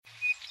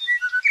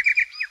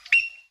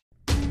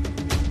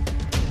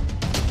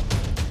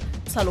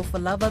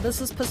Talofa lava, this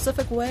is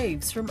Pacific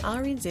Waves from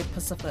RNZ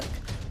Pacific.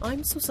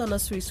 I'm Susana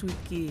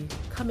Suisuiki.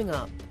 Coming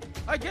up.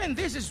 Again,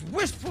 this is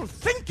wishful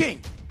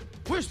thinking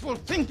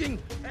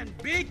and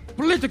big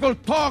political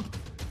talk.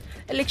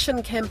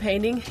 Election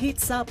campaigning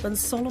heats up in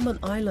Solomon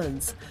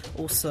Islands.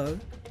 Also,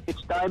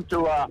 it's time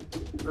to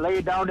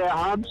lay down their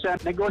arms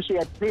and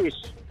negotiate peace.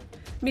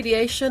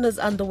 Mediation is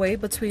underway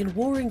between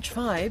warring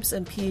tribes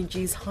and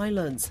PNG's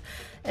highlands.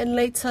 And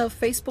later,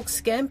 Facebook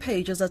scam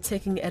pages are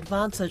taking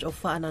advantage of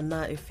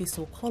Fa'anana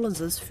Efeso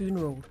Collins'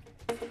 funeral.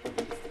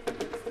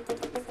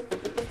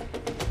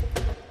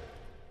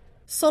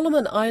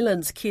 Solomon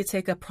Islands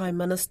caretaker Prime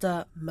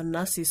Minister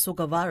Manasi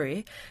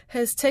Sogavare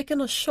has taken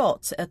a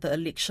shot at the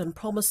election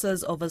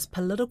promises of his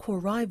political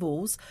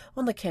rivals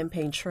on the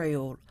campaign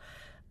trail.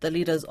 The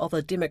leaders of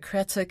the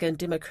Democratic and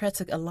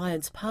Democratic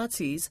Alliance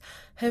parties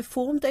have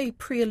formed a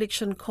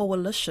pre-election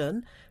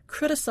coalition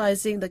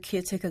criticising the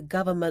caretaker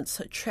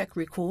government's track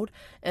record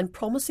and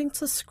promising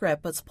to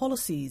scrap its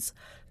policies.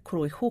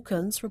 Koroi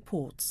Hawkins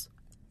reports.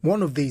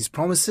 One of these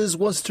promises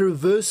was to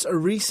reverse a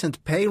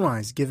recent pay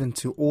rise given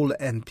to all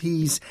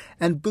MPs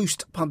and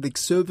boost public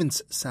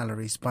servants'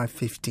 salaries by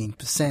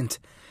 15%.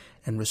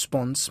 In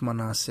response,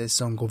 Manase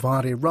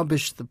Songovare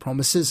rubbished the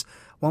promises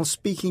while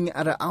speaking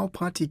at a Our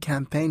Party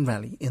campaign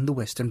rally in the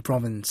Western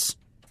Province.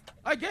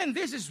 Again,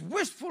 this is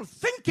wishful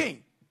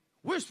thinking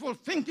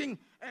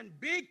and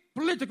big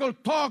political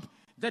talk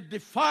that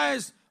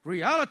defies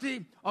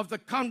reality of the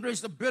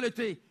country's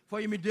ability for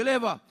him to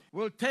deliver.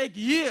 Will take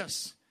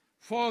years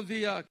for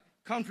the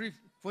country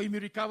for him to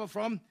recover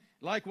from.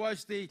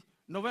 Likewise, the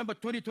November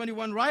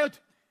 2021 riot,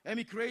 and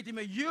he created him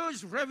a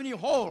huge revenue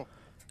hole.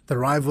 The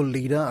rival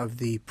leader of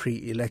the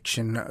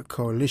pre-election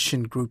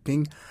coalition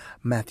grouping,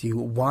 Matthew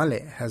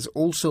Wale, has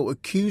also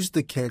accused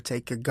the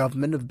caretaker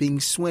government of being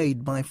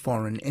swayed by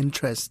foreign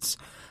interests.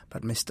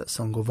 But Mr.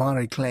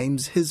 Songovare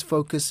claims his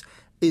focus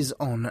is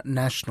on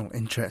national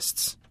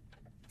interests.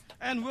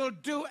 And will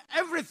do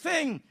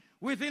everything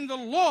within the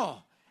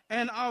law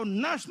and our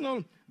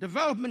national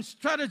development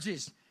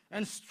strategies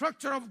and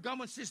structure of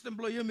government system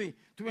Bloyumi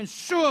to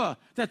ensure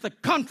that the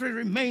country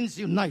remains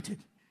united.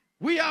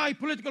 We are a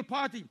political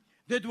party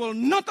that will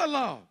not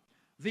allow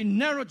the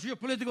narrow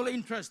geopolitical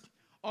interest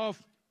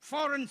of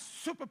foreign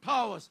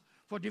superpowers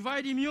for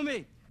dividing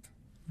Yumi.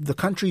 The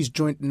country's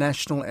joint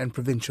national and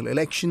provincial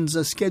elections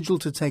are scheduled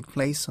to take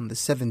place on the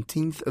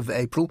 17th of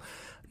April.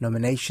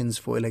 Nominations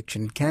for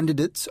election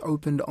candidates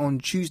opened on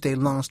Tuesday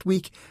last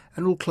week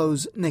and will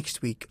close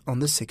next week on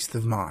the 6th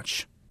of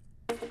March.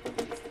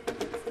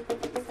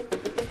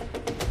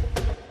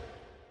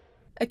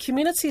 A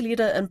community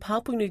leader in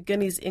Papua New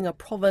Guinea's Inga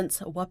province,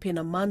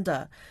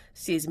 Wapinamanda,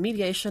 says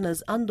mediation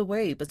is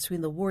underway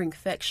between the warring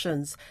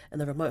factions in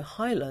the remote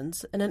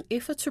highlands in an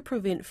effort to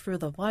prevent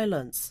further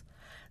violence.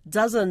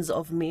 Dozens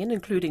of men,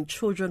 including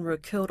children, were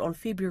killed on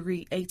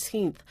February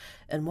 18th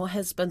in what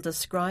has been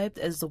described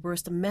as the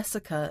worst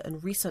massacre in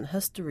recent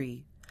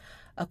history.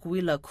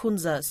 Akuila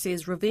Kunza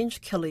says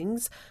revenge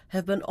killings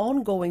have been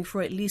ongoing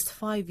for at least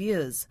 5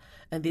 years,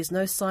 and there's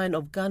no sign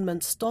of gunmen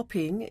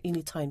stopping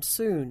anytime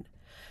soon.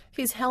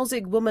 He's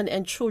housing women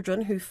and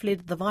children who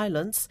fled the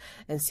violence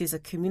and says a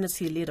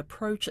community-led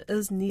approach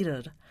is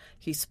needed.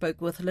 He spoke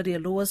with Lydia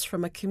Lewis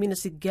from a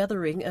community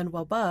gathering in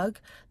Wabag,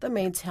 the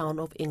main town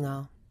of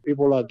Inga.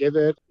 People are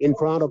gathered in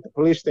front of the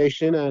police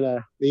station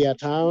and the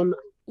town.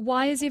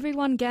 Why is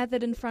everyone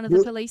gathered in front of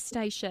the police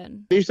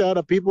station? These are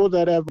the people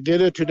that have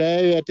gathered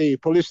today at the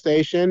police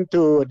station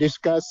to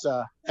discuss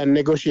and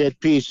negotiate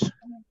peace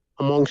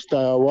amongst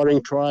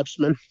warring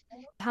tribesmen.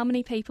 How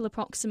many people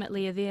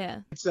approximately are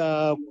there? It's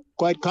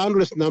quite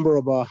countless number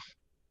of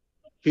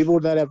people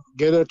that have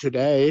gathered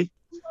today.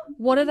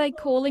 What are they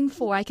calling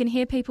for? I can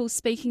hear people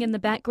speaking in the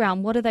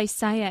background. What are they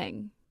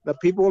saying? The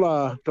people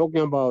are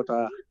talking about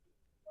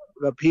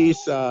the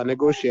peace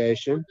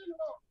negotiation.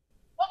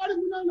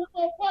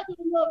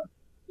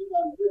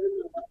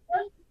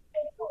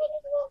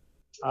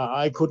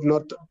 I could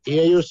not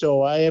hear you,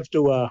 so I have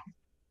to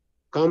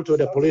come to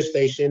the police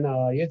station.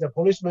 Here's a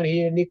policeman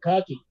here, Nick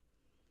Kaki.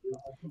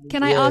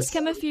 Can I ask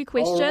him a few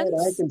questions? All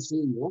right, I can see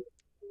you.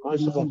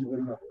 Constable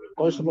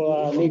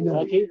Nick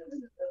Kaki.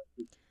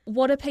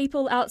 What are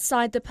people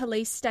outside the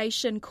police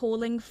station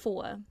calling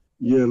for?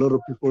 Yeah, a lot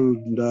of people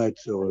died,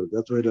 so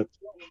that's why that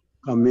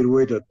come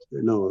midway that,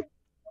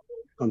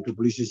 come to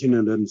police station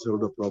and then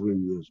solve the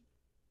problem. Yes.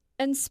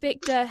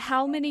 Inspector,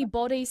 how many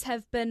bodies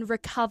have been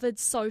recovered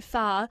so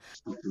far?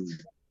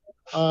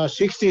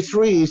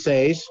 63, he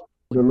says.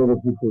 A lot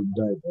of people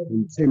died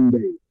in the same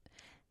day.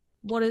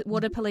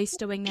 What are police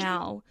doing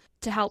now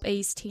to help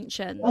ease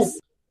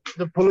tensions?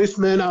 The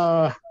policemen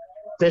are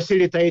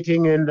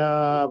facilitating and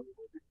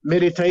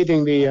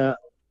meditating the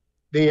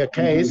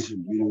case.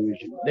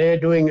 They're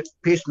doing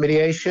peace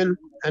mediation,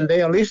 and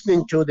they are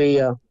listening to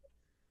the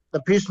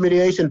peace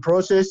mediation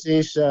process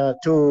is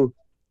to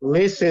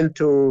listen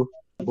to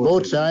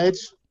both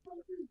sides,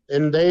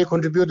 and they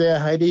contribute their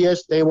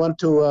ideas. They want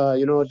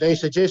to, they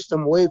suggest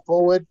some way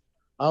forward,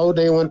 how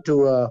they want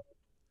to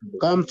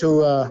come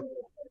to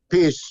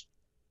peace.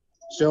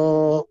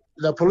 So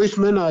the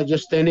policemen are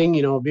just standing,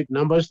 big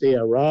numbers. They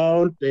are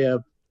around. They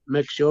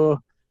make sure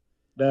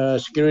the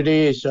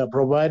security is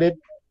provided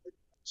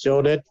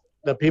so that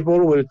the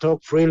people will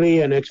talk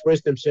freely and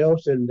express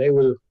themselves, and they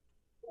will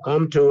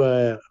come to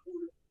a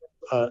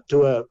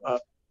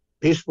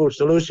peaceful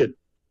solution.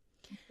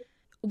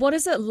 What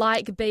is it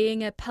like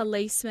being a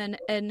policeman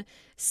in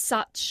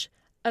such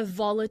a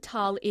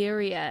volatile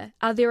area?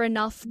 Are there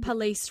enough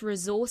police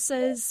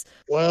resources?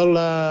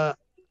 Well,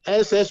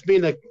 as has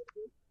been a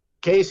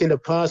case in the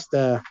past,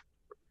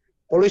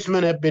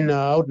 policemen have been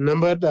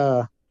outnumbered.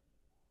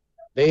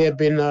 They have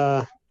been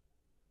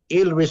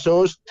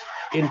ill-resourced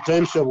in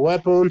terms of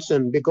weapons,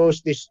 and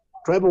because this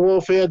tribal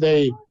warfare,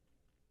 they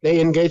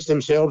engage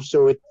themselves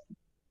to it.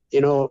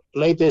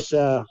 Latest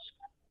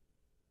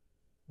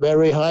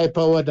very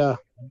high-powered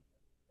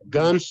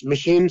guns,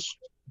 machines.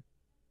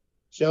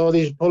 So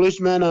these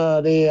policemen,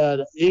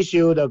 the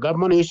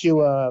government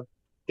issue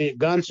the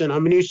guns and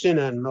ammunition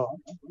and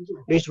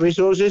these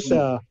resources.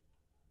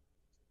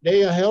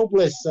 They are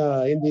helpless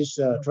in these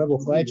tribal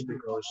fights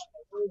because,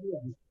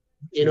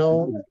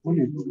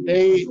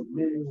 they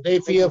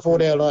fear for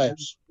their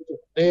lives.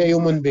 They are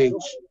human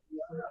beings.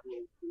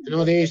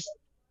 These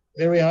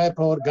very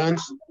high-powered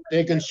guns,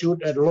 they can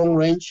shoot at long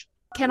range.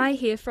 Can I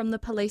hear from the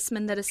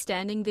policemen that are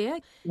standing there?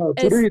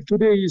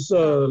 Today is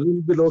a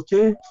little bit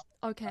okay.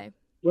 Okay.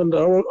 When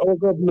our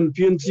government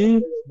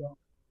PNG,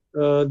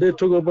 they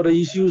talk about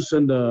the issues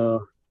and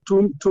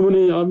too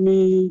many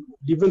army,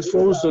 defense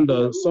force and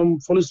some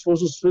police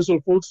forces, special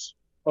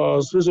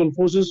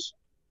forces,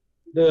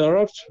 they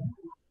arrived.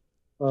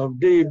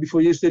 Day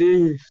before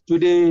yesterday,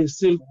 today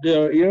still they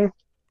are here.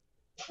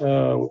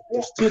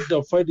 Still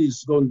the fight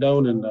is going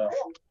down, and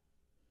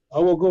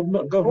our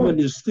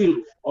government is still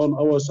on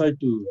our side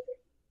to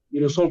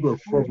solve the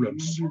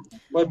problems.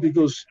 But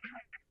because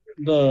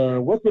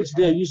the weapons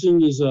they are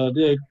using is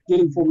they are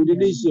getting from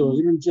Indonesia or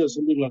Indonesia,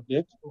 something like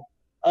that,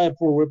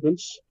 high-power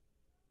weapons.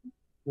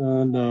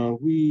 And our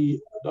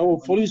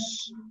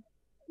police,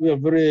 we are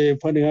very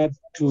finding hard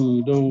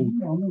to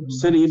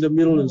standing in the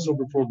middle and solve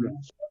the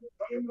problems.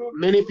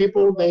 Many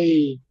people,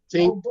 they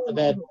think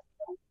that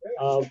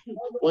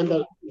when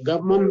the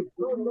government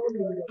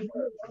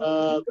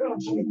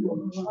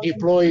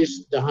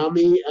deploys the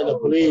army and the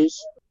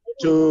police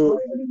to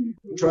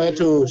try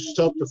to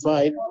stop the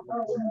fight,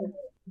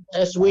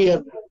 as we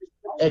have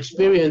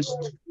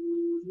experienced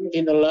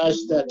in the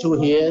last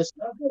 2 years,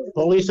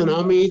 police and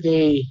army,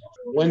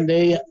 when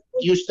they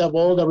used up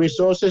all the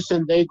resources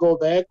and they go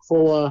back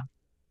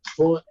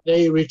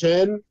they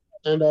return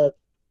and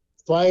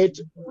fight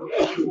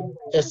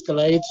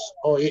escalates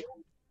or it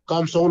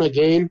comes on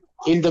again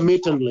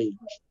intermittently.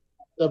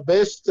 The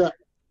best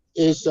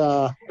is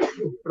the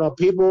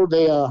people,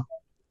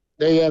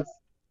 they have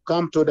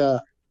come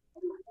to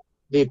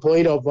the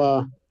point of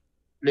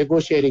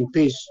negotiating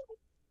peace.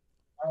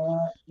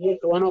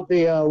 One of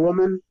the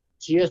women,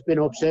 she has been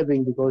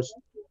observing because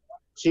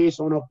she is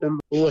one of them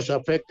who was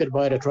affected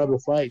by the tribal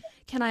fight.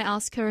 Can I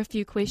ask her a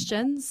few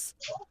questions?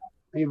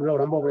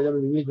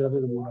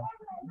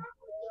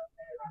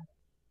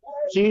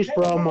 She's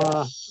from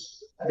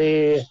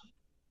the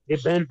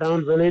bent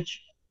down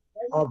village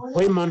of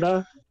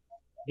Huimanda,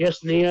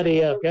 just near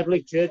the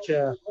Catholic Church,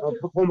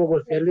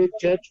 Bougainville Catholic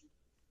Church.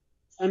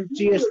 And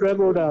she has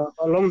traveled a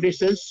long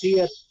distance.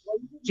 She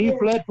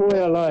fled for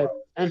her life,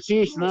 and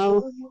she is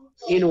now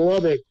in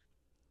Warwick,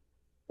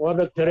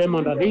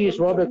 Teremanda. This is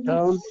Warwick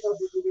town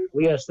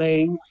we are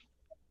staying.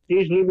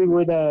 She's living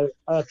with a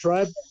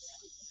tribe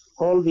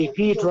called the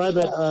Key tribe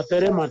at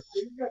Teremanda.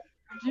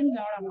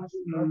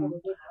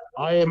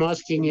 I am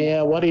asking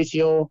here, what is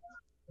your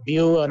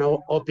view and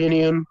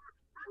opinion?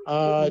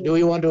 Do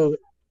you want to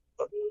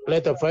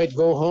let the fight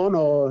go on,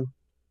 or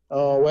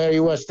where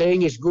you are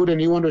staying is good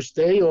and you want to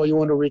stay, or you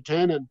want to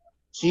return? And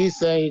she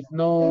says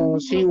no,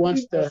 she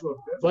wants the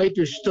fight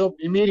to stop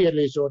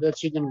immediately so that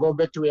she can go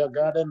back to her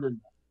garden,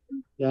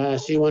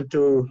 and she wants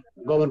to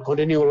go and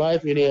continue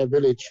life in her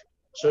village.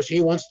 So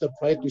she wants the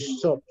fight to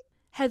stop.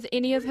 Have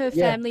any of her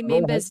family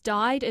members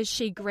died? Is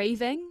she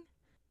grieving?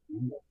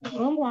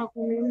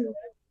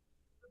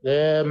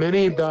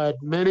 Many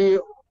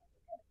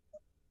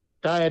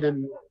died,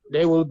 and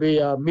they will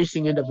be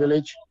missing in the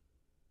village.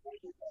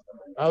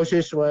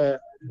 Houses were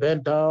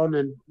burnt down,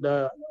 and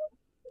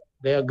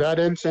their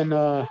gardens and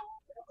the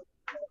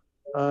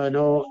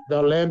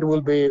land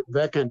will be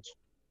vacant.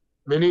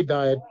 Many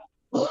died.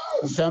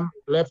 Some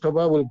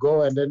leftover will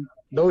go, and then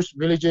those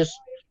villages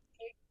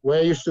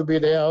where used to be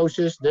their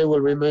houses, they will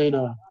remain.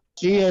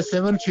 She has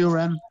 7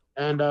 children,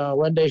 and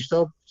when they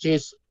stop,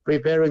 she's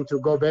preparing to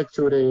go back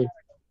to the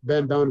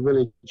burnt down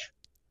village.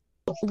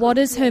 What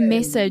is her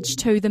message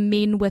to the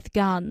men with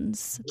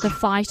guns, the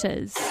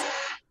fighters?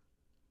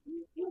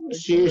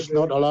 She is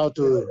not allowed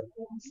to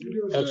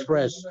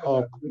express,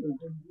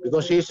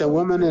 because she's a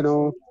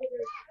woman.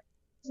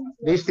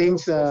 These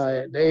things,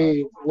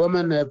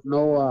 women have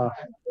no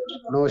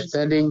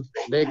standing.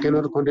 They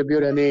cannot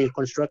contribute any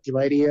constructive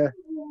idea.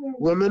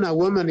 Women are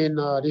women in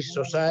this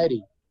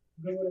society.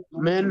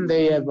 Men,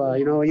 they have,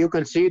 you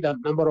can see that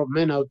number of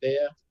men out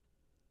there.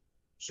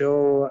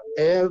 So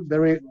our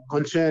very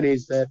concern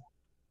is that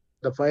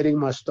the fighting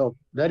must stop.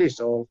 That is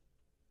all.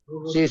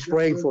 She's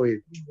praying for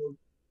you.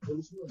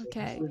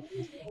 Okay.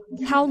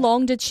 How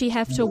long did she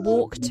have to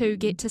walk to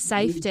get to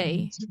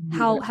safety?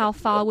 How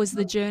far was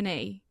the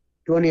journey?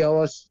 20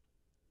 hours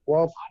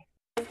walk.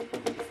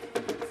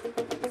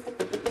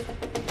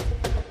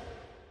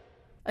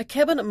 A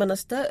cabinet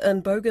minister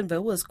in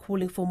Bougainville is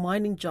calling for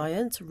mining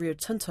giant Rio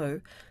Tinto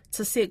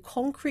to set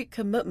concrete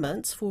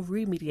commitments for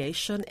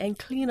remediation and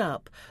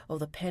clean-up of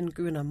the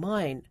Panguna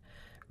mine.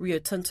 Rio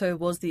Tinto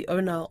was the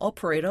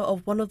owner-operator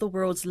of one of the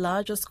world's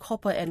largest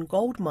copper and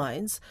gold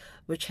mines,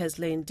 which has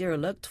lain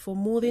derelict for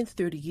more than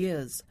 30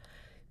 years.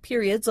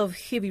 Periods of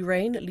heavy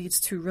rain leads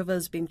to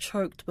rivers being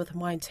choked with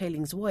mine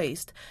tailings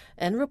waste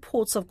and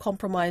reports of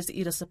compromised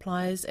eater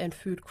supplies and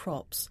food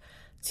crops.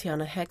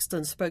 Tiana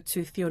Haxton spoke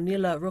to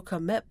Theonila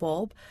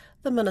Ruka-Matbob,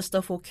 the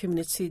Minister for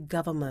Community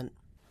Government.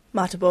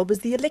 Matbob is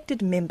the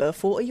elected member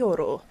for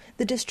Ayoro,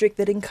 the district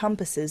that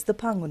encompasses the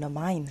Panguna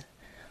mine.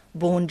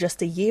 Born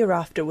just a year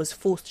after it was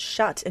forced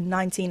shut in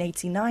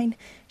 1989,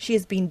 she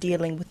has been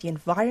dealing with the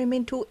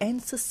environmental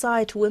and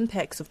societal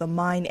impacts of the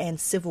mine and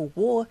civil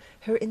war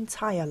her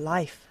entire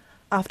life.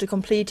 After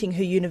completing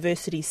her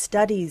university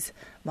studies,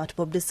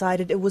 Matbob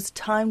decided it was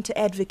time to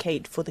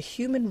advocate for the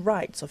human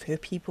rights of her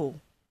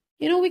people.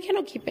 You know, we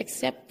cannot keep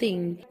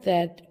accepting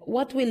that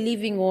what we're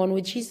living on,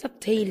 which is the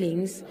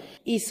tailings,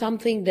 is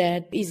something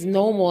that is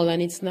normal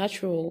and it's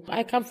natural.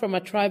 I come from a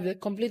tribe that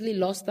completely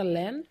lost the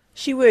land.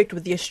 She worked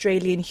with the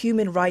Australian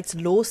Human Rights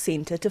Law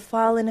Centre to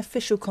file an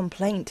official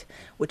complaint,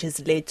 which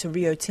has led to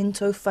Rio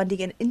Tinto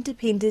funding an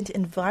independent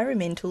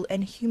environmental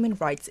and human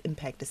rights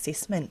impact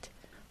assessment.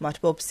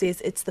 Matbob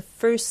says it's the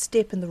first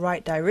step in the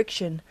right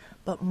direction,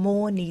 but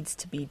more needs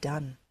to be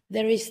done.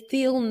 There is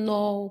still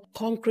no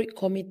concrete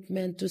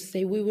commitment to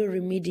say we will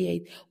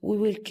remediate, we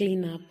will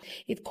clean up.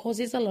 It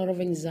causes a lot of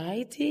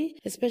anxiety,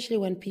 especially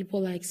when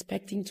people are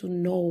expecting to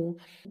know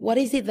what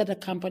is it that the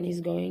company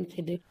is going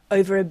to do.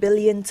 Over 1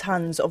 billion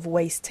tonnes of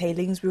waste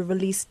tailings were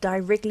released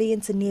directly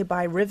into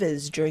nearby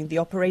rivers during the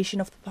operation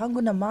of the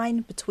Panguna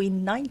mine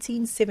between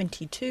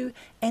 1972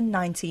 and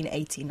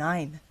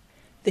 1989.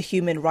 The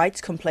human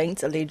rights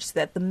complaint alleged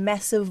that the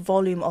massive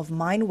volume of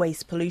mine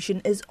waste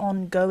pollution is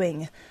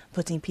ongoing,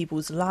 putting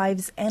people's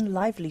lives and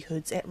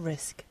livelihoods at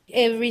risk.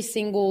 Every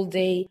single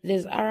day,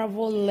 there's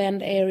arable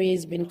land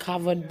areas being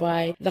covered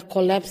by the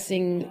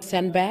collapsing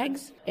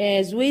sandbags.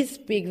 As we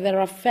speak, there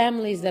are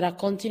families that are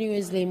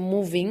continuously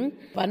moving,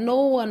 but no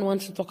one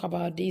wants to talk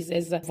about this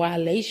as a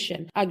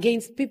violation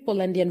against people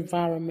and the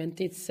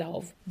environment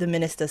itself. The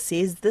minister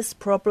says this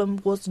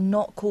problem was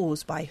not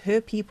caused by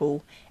her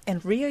people,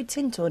 and Rio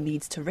Tinto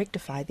needs to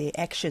rectify their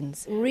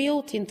actions.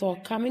 Rio Tinto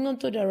coming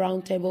onto the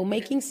round table,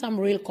 making some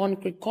real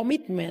concrete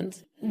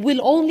commitments, will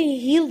only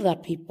heal the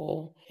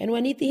people. And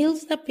when it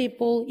heals the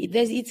people,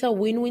 it's a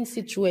win-win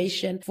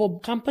situation for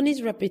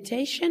company's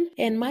reputation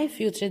and my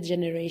future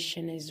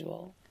generation as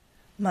well.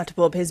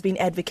 Matbob has been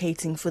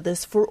advocating for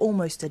this for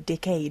almost a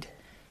decade.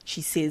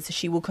 She says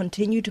she will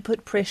continue to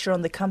put pressure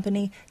on the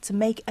company to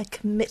make a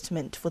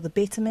commitment for the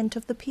betterment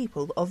of the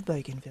people of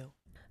Bougainville.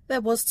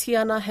 That was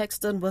Tiana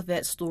Haxton with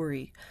that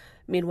story.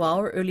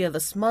 Meanwhile, earlier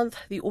this month,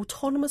 the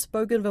autonomous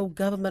Bougainville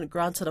government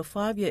granted a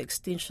 5-year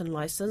extension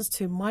licence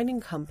to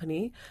mining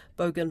company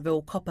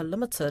Bougainville Copper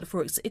Limited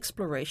for its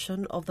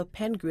exploration of the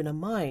Panguna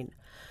mine.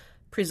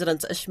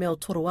 President Ismail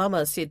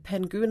Toruama said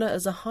Panguna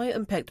is a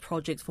high-impact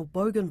project for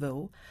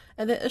Bougainville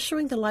and that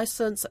issuing the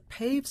licence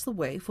paves the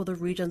way for the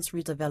region's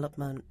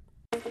redevelopment.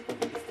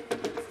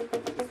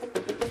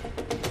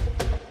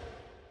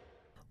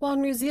 While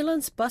New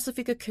Zealand's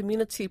Pasifika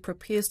community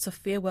prepares to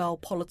farewell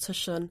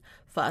politician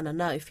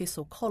Whaanana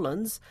Efeso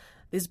Collins,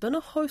 there's been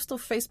a host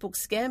of Facebook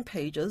scam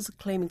pages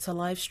claiming to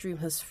livestream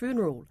his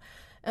funeral,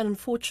 and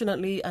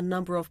unfortunately a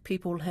number of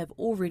people have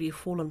already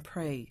fallen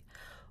prey.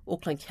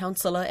 Auckland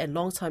councillor and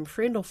longtime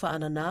friend of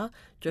Whaanana,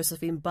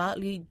 Josephine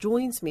Bartley,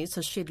 joins me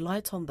to shed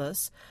light on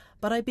this,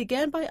 but I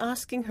began by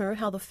asking her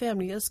how the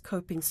family is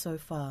coping so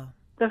far.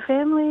 The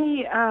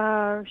family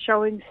are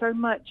showing so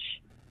much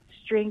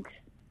strength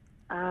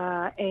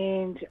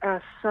and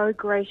are so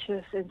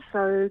gracious and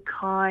so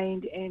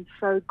kind and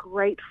so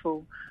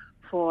grateful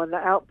for the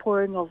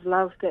outpouring of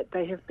love that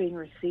they have been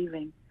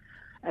receiving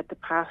at the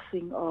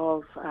passing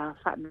of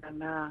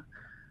Whaanana.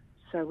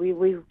 So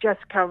we've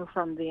just come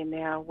from there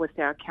now with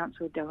our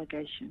council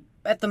delegation.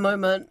 At the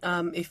moment,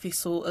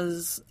 Efeso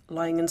is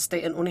lying in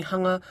state in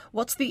Onehunga.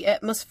 What's the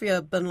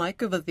atmosphere been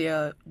like over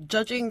there?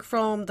 Judging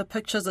from the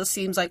pictures, it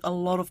seems like a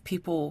lot of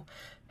people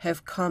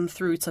have come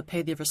through to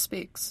pay their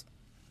respects.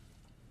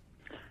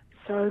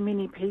 So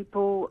many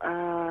people,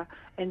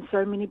 and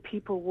so many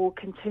people will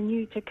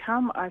continue to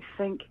come. I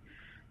think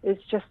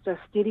it's just a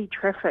steady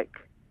traffic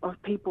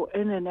of people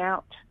in and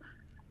out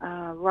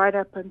right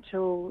up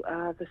until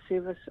the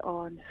service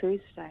on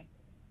Thursday.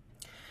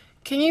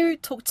 Can you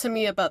talk to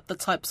me about the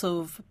types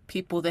of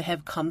people that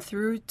have come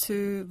through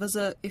to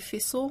visit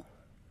Efeso?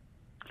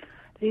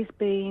 There's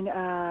been,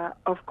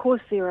 of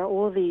course, there are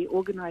all the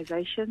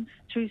organisations.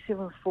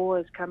 274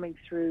 is coming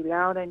through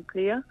loud and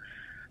clear.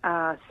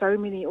 So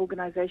many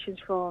organisations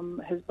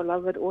from his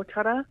beloved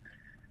Otara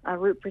are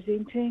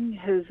representing,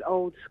 his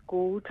old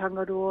school,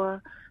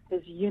 Tangaroa,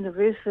 his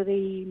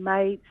university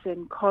mates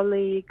and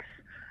colleagues,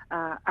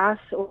 us,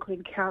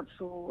 Auckland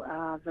Council,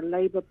 the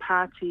Labour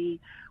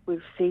Party.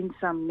 We've seen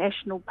some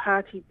National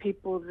Party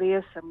people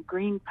there, some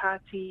Green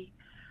Party,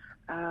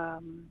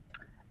 and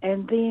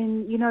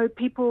then,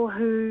 people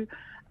who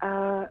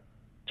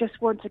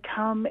just want to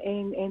come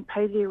and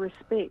pay their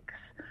respects.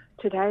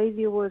 Today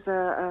there was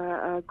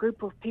a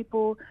group of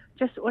people,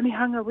 just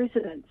Onehunga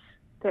residents,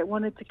 that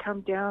wanted to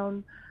come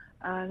down.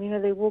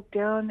 They walked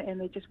down and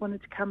they just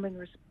wanted to come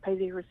and pay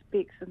their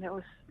respects, and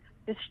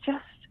it's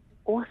just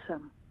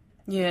awesome.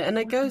 Yeah, and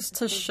it goes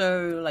to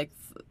show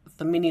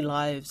the many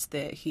lives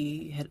that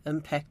he had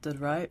impacted,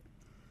 right?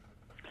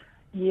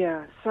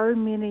 Yeah, so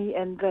many,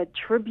 and the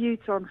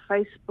tributes on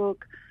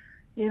Facebook,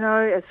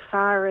 as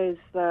far as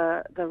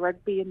the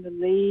rugby and the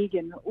league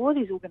and all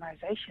these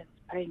organisations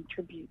paying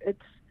tribute,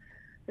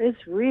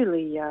 it's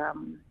really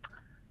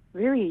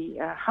very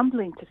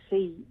humbling to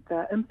see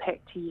the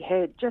impact he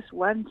had, just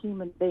one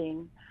human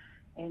being,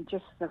 and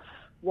just the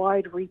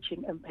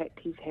wide-reaching impact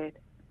he's had.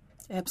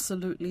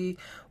 Absolutely.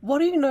 What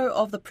do you know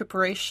of the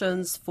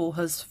preparations for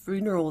his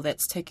funeral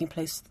that's taking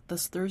place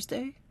this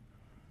Thursday?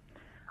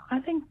 I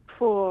think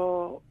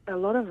for a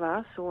lot of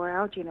us, or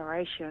our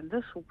generation,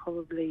 this will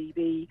probably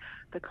be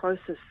the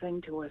closest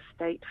thing to a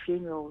state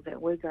funeral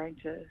that we're going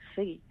to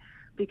see,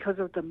 because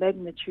of the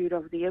magnitude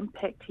of the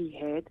impact he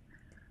had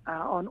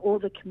on all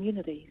the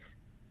communities.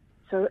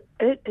 So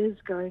it is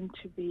going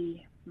to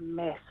be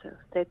massive.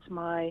 That's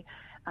my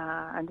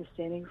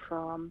understanding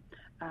from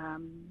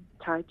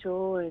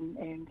Taito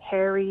and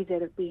Harry,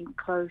 that have been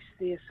close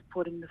there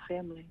supporting the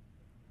family.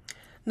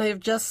 Now,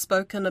 you've just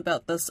spoken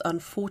about this,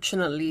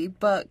 unfortunately,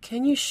 but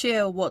can you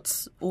share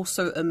what's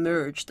also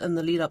emerged in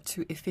the lead up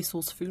to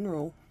Efeso's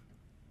funeral?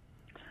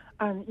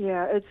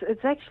 Yeah,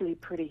 it's actually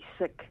pretty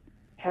sick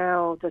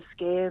how the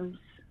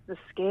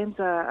scams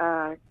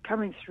are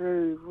coming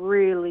through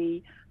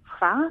really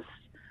fast.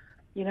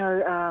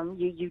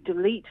 You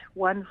delete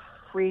one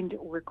friend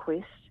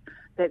request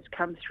that's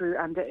come through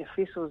under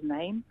Efeso's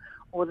name,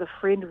 or the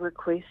friend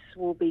requests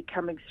will be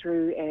coming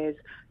through as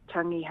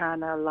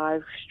Tangihana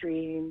live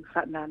stream,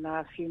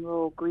 Whanana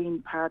funeral,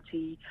 Green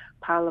Party,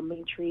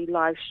 parliamentary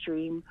live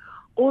stream.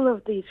 All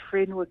of these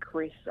friend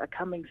requests are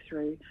coming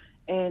through,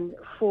 and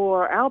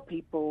for our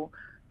people,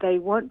 they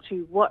want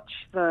to watch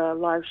the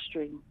live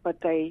stream,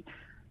 but they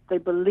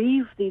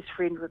believe these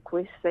friend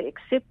requests, they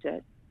accept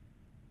it,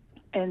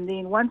 and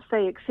then once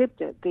they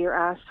accept it, they're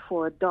asked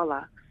for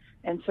 $1,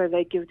 and so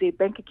they give their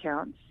bank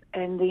accounts,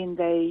 and then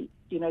the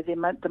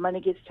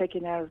money gets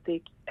taken out of their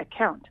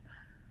account.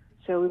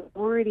 So we've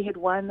already had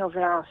one of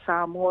our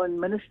Samoan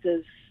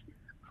ministers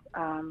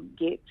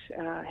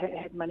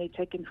had money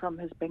taken from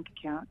his bank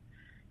account,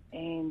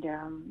 and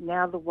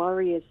now the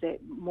worry is that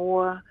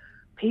more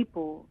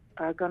people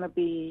are going to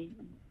be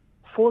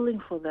falling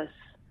for this,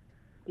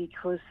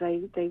 because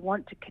they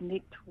want to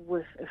connect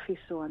with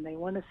Efeso and they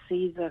want to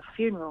see the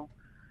funeral.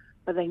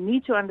 But they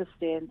need to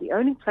understand the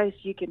only place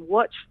you can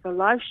watch the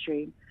live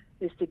stream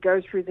is to go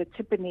through the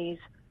Tiffany's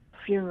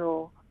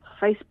funeral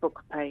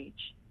Facebook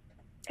page.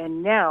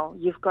 And now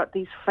you've got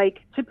these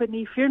fake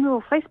Tiffany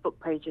funeral Facebook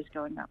pages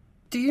going up.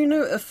 Do you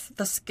know if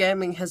the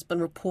scamming has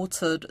been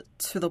reported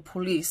to the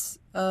police?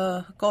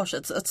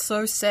 It's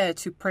so sad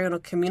to prey on a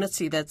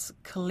community that's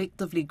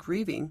collectively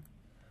grieving.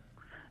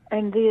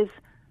 And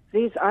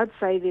I'd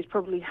say there's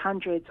probably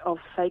hundreds of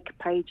fake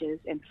pages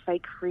and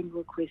fake friend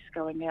requests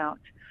going out.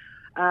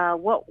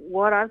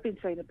 What I've been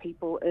saying to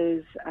people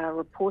is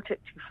report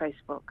it to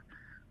Facebook.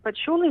 But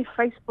surely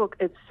Facebook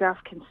itself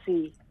can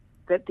see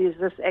that there's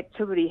this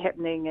activity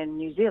happening in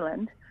New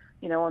Zealand,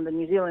 on the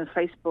New Zealand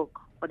Facebook,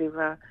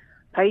 whatever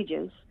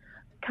pages.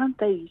 Can't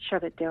they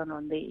shut it down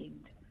on their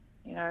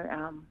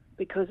end?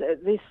 Because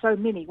there's so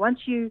many. Once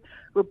you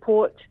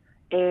report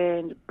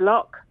and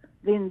block,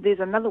 then there's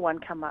another one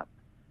come up.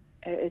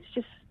 And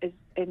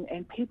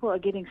people are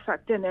getting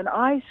sucked in. And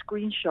I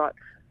screenshot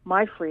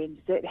my friends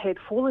that had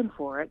fallen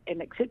for it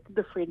and accepted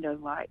the friend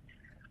invite.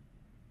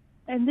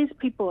 And these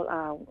people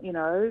are,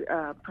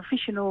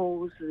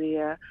 professionals,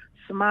 they're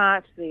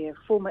smart, they're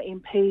former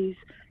MPs,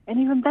 and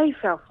even they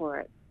fell for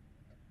it.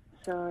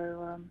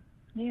 So,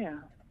 yeah.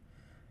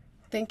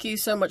 Thank you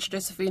so much,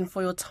 Josephine,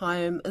 for your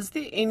time. Is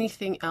there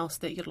anything else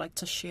that you'd like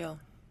to share?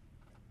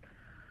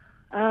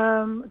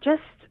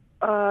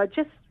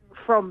 Just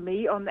from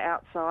me on the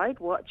outside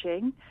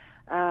watching,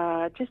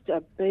 just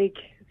a big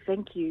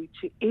thank you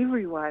to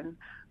everyone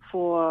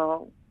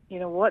for,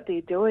 what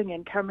they're doing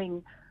and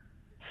coming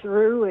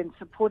through and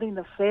supporting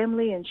the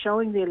family and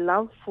showing their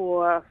love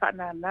for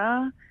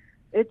Whanana.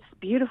 It's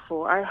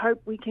beautiful. I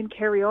hope we can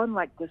carry on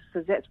like this,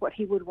 because that's what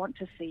he would want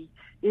to see.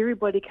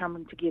 Everybody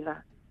coming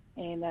together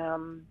and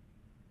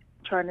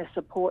trying to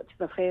support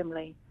the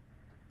family.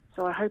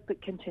 So I hope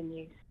it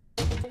continues.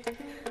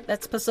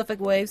 That's Pacific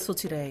Waves for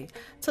today.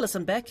 To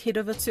listen back, head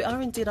over to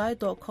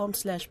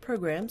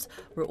rnzi.com/programs.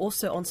 We're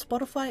also on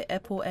Spotify,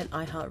 Apple and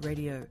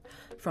iHeartRadio.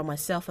 From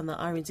myself and the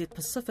RNZ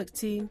Pacific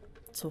team,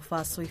 tō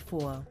whāsoi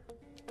foa.